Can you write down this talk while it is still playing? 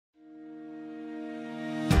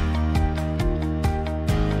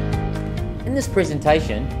In this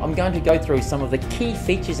presentation, I'm going to go through some of the key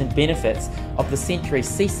features and benefits of the Century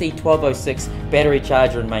CC1206 battery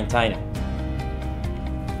charger and maintainer.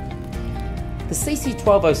 The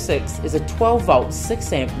CC1206 is a 12 volt,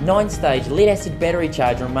 6 amp, 9 stage lead acid battery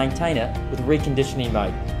charger and maintainer with reconditioning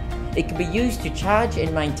mode. It can be used to charge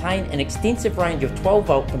and maintain an extensive range of 12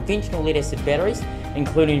 volt conventional lead acid batteries,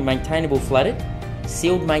 including maintainable flooded,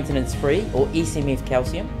 sealed maintenance free or SMF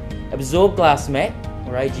calcium, absorbed glass matte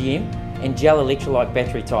or AGM, and gel electrolyte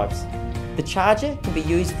battery types. The charger can be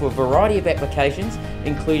used for a variety of applications,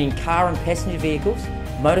 including car and passenger vehicles,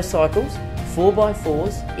 motorcycles,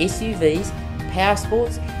 4x4s, SUVs, power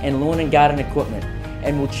sports and lawn and garden equipment,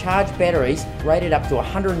 and will charge batteries rated up to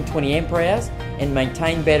 120 ampere hours and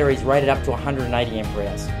maintain batteries rated up to 180 ampere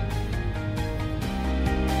hours.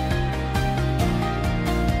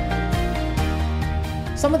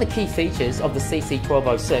 Some of the key features of the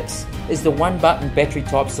CC1206 is the one-button battery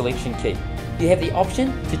type selection key. You have the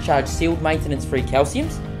option to charge sealed maintenance-free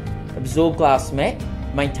calciums, absorbed glass matte,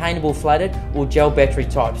 maintainable flooded or gel battery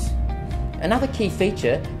types. Another key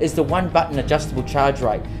feature is the one-button adjustable charge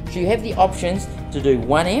rate. So you have the options to do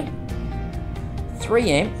 1 amp,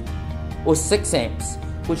 3 amp or 6 amps,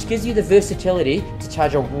 which gives you the versatility to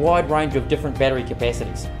charge a wide range of different battery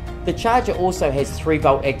capacities. The charger also has 3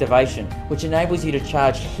 volt activation, which enables you to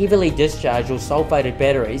charge heavily discharged or sulfated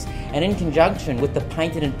batteries, and in conjunction with the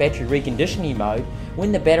painted and battery reconditioning mode,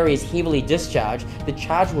 when the battery is heavily discharged, the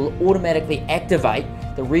charger will automatically activate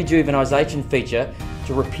the rejuvenization feature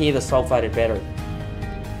to repair the sulfated battery.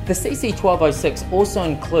 The CC1206 also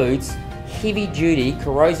includes heavy-duty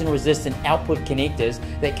corrosion-resistant output connectors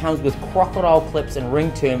that comes with crocodile clips and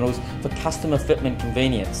ring terminals for customer fitment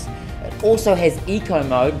convenience. It also has Eco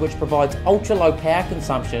Mode, which provides ultra-low power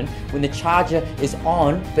consumption when the charger is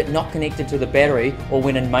on but not connected to the battery or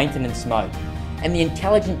when in maintenance mode. And the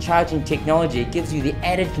intelligent charging technology gives you the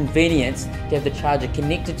added convenience to have the charger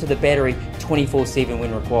connected to the battery 24/7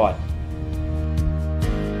 when required.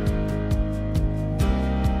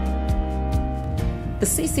 The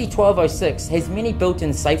CC1206 has many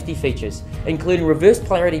built-in safety features, including reverse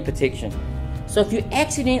polarity protection. So if you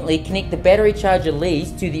accidentally connect the battery charger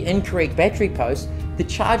leads to the incorrect battery post, the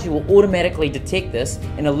charger will automatically detect this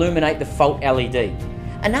and illuminate the fault LED.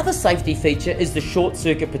 Another safety feature is the short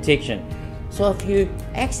circuit protection. So if you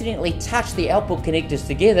accidentally touch the output connectors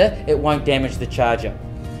together, it won't damage the charger.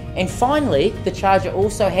 And finally, the charger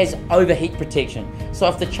also has overheat protection. So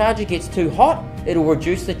if the charger gets too hot, it will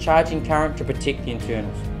reduce the charging current to protect the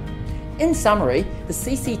internals. In summary, the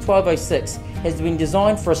CC1206 has been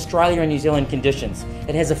designed for Australia and New Zealand conditions.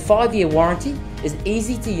 It has a 5-year warranty, is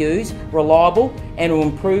easy to use, reliable, and will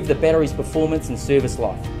improve the battery's performance and service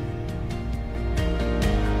life.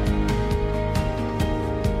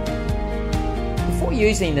 Before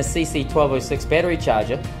using the CC1206 battery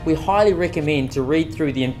charger, we highly recommend to read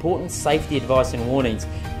through the important safety advice and warnings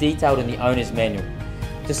detailed in the owner's manual.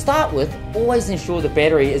 To start with, always ensure the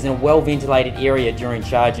battery is in a well-ventilated area during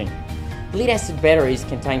charging. Lead acid batteries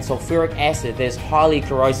contain sulfuric acid that is highly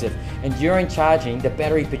corrosive, and during charging the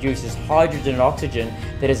battery produces hydrogen and oxygen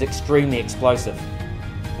that is extremely explosive.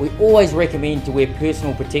 We always recommend to wear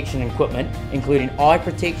personal protection equipment, including eye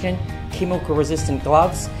protection, chemical resistant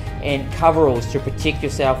gloves and coveralls to protect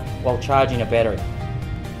yourself while charging a battery.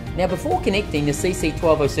 Now, before connecting the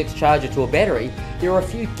CC1206 charger to a battery, there are a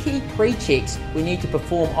few key pre-checks we need to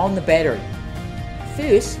perform on the battery.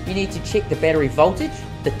 First, you need to check the battery voltage,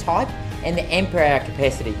 the type and the ampere hour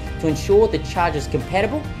capacity to ensure the charger is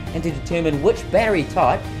compatible and to determine which battery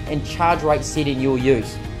type and charge rate setting you'll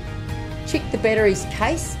use. Check the battery's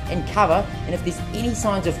case and cover, and if there's any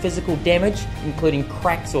signs of physical damage, including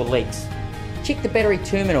cracks or leaks. Check the battery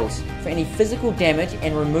terminals for any physical damage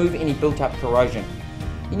and remove any built-up corrosion.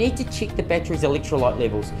 You need to check the battery's electrolyte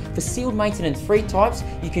levels. For sealed maintenance-free types,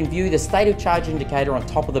 you can view the state of charge indicator on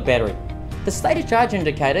top of the battery. The state of charge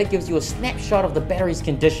indicator gives you a snapshot of the battery's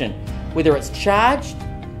condition, whether it's charged,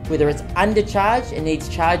 whether it's undercharged and needs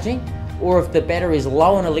charging, or if the battery is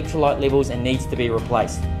low on electrolyte levels and needs to be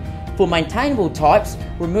replaced. For maintainable types,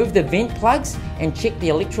 remove the vent plugs and check the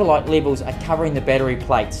electrolyte levels are covering the battery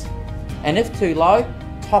plates. And if too low,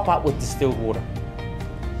 top up with distilled water.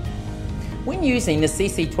 When using the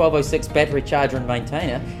CC1206 battery charger and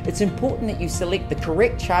maintainer, it's important that you select the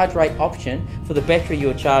correct charge rate option for the battery you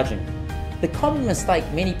are charging. The common mistake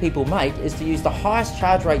many people make is to use the highest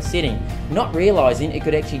charge rate setting, not realising it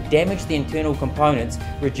could actually damage the internal components,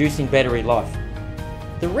 reducing battery life.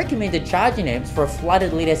 The recommended charging amps for a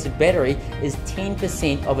flooded lead acid battery is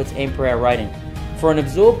 10% of its ampere hour rating. For an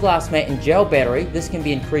absorbed glass mat and gel battery, this can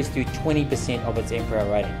be increased to 20% of its ampere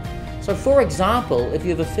hour rating. So for example, if you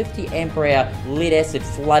have a 50 ampere hour lead acid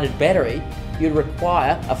flooded battery, you'd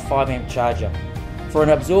require a 5 amp charger. For an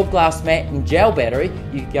absorbed glass mat and gel battery,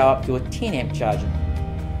 you could go up to a 10 amp charger.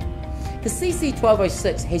 The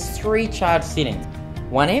CC1206 has 3 charge settings: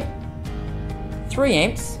 1 amp, 3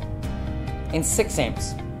 amps, and 6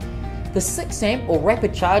 amps. The 6 amp or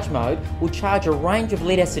rapid charge mode will charge a range of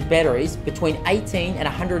lead acid batteries between 18 and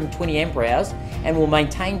 120 ampere hours and will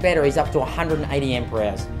maintain batteries up to 180 ampere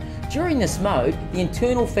hours. During this mode, the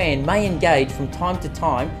internal fan may engage from time to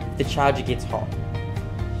time if the charger gets hot.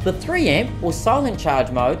 The 3 amp or silent charge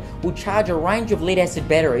mode will charge a range of lead acid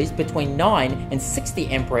batteries between 9 and 60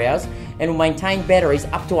 ampere hours and will maintain batteries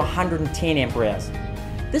up to 110 ampere hours.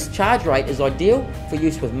 This charge rate is ideal for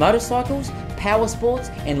use with motorcycles, power sports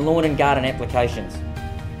and lawn and garden applications.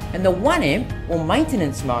 And the 1 amp or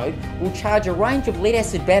maintenance mode will charge a range of lead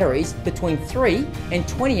acid batteries between 3 and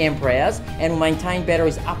 20 ampere hours and will maintain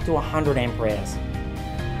batteries up to 100 ampere hours.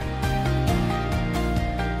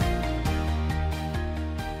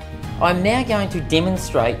 I'm now going to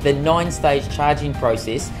demonstrate the 9-stage charging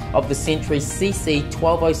process of the Century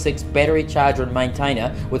CC1206 battery charger and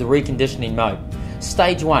maintainer with reconditioning mode.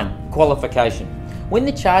 Stage 1, qualification. When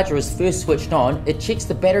the charger is first switched on, it checks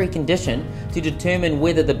the battery condition to determine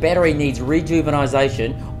whether the battery needs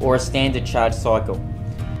rejuvenization or a standard charge cycle.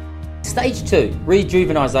 Stage 2,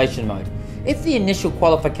 rejuvenization mode. If the initial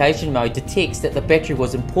qualification mode detects that the battery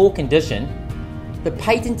was in poor condition, the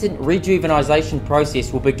patented rejuvenization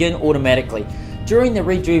process will begin automatically. During the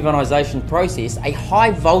rejuvenization process, a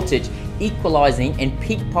high voltage equalizing and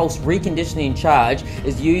peak pulse reconditioning charge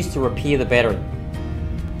is used to repair the battery.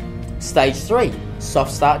 Stage 3,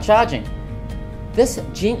 soft start charging. This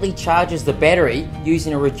gently charges the battery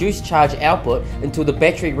using a reduced charge output until the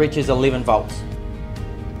battery reaches 11 volts.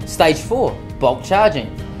 Stage 4, bulk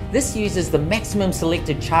charging. This uses the maximum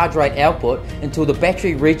selected charge rate output until the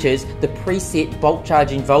battery reaches the preset bulk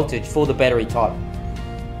charging voltage for the battery type.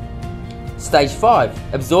 Stage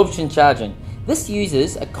 5, absorption charging. This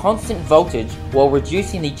uses a constant voltage while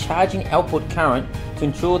reducing the charging output current to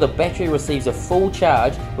ensure the battery receives a full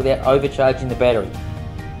charge without overcharging the battery.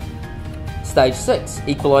 Stage 6,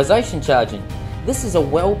 equalization charging. This is a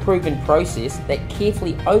well-proven process that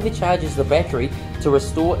carefully overcharges the battery to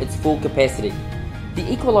restore its full capacity. The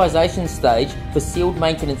equalization stage for sealed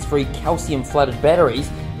maintenance-free calcium flooded batteries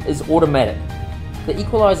is automatic. The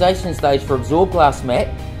equalization stage for absorbed glass mat,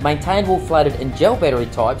 maintainable flooded and gel battery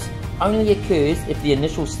types only occurs if the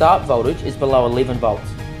initial start voltage is below 11 volts.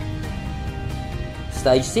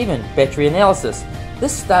 Stage 7, battery analysis.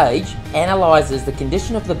 This stage analyzes the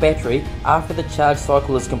condition of the battery after the charge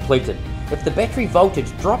cycle is completed. If the battery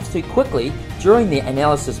voltage drops too quickly during the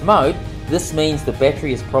analysis mode, this means the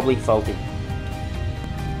battery is probably faulty.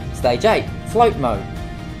 Stage 8, float mode.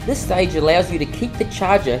 This stage allows you to keep the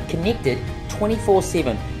charger connected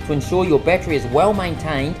 24/7 to ensure your battery is well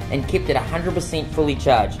maintained and kept at 100% fully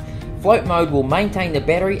charged. Float mode will maintain the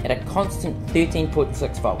battery at a constant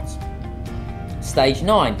 13.6 volts. Stage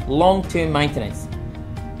 9, long-term maintenance.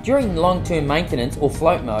 During long-term maintenance or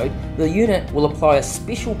float mode, the unit will apply a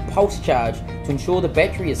special pulse charge to ensure the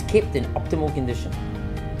battery is kept in optimal condition.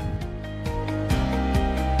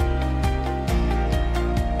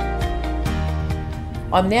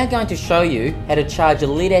 I'm now going to show you how to charge a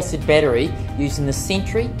lead acid battery using the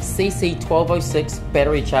Century CC1206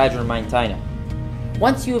 battery charger and maintainer.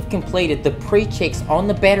 Once you have completed the pre-checks on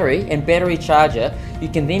the battery and battery charger, you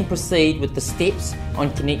can then proceed with the steps on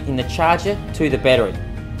connecting the charger to the battery.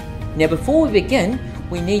 Now before we begin,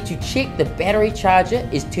 we need to check the battery charger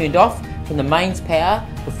is turned off from the mains power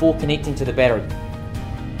before connecting to the battery.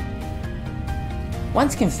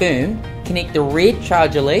 Once confirmed, connect the red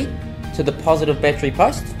charger lead to the positive battery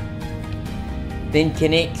post. Then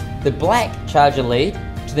connect the black charger lead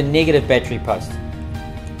to the negative battery post.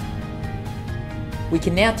 We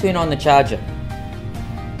can now turn on the charger.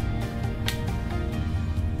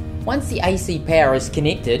 Once the AC power is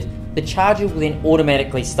connected, the charger will then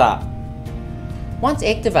automatically start. Once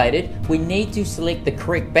activated, we need to select the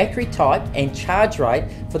correct battery type and charge rate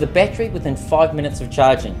for the battery within 5 minutes of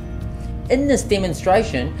charging. In this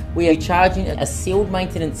demonstration, we are charging a sealed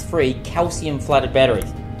maintenance-free calcium flooded battery.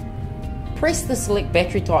 Press the select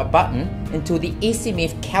battery type button until the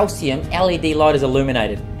SMF calcium LED light is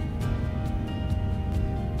illuminated.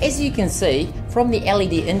 As you can see from the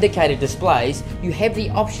LED indicator displays, you have the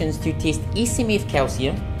options to test SMF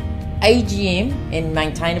calcium, AGM and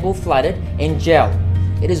maintainable flooded and gel.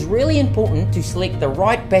 It is really important to select the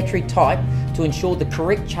right battery type to ensure the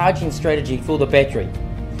correct charging strategy for the battery.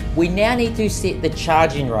 We now need to set the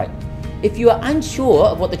charging rate. If you are unsure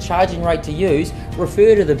of what the charging rate to use,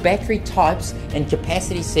 refer to the battery types and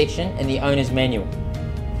capacity section in the owner's manual.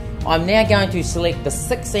 I'm now going to select the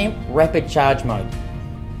 6 amp rapid charge mode.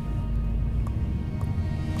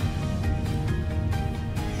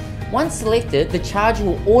 Once selected, the charger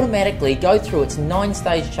will automatically go through its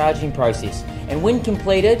 9-stage charging process, and when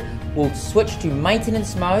completed, will switch to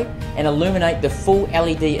maintenance mode and illuminate the full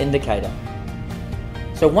LED indicator.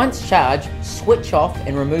 So once charged, switch off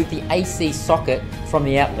and remove the AC socket from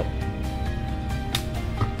the outlet.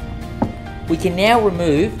 We can now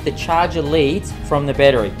remove the charger leads from the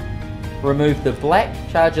battery. Remove the black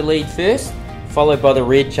charger lead first, followed by the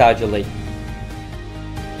red charger lead.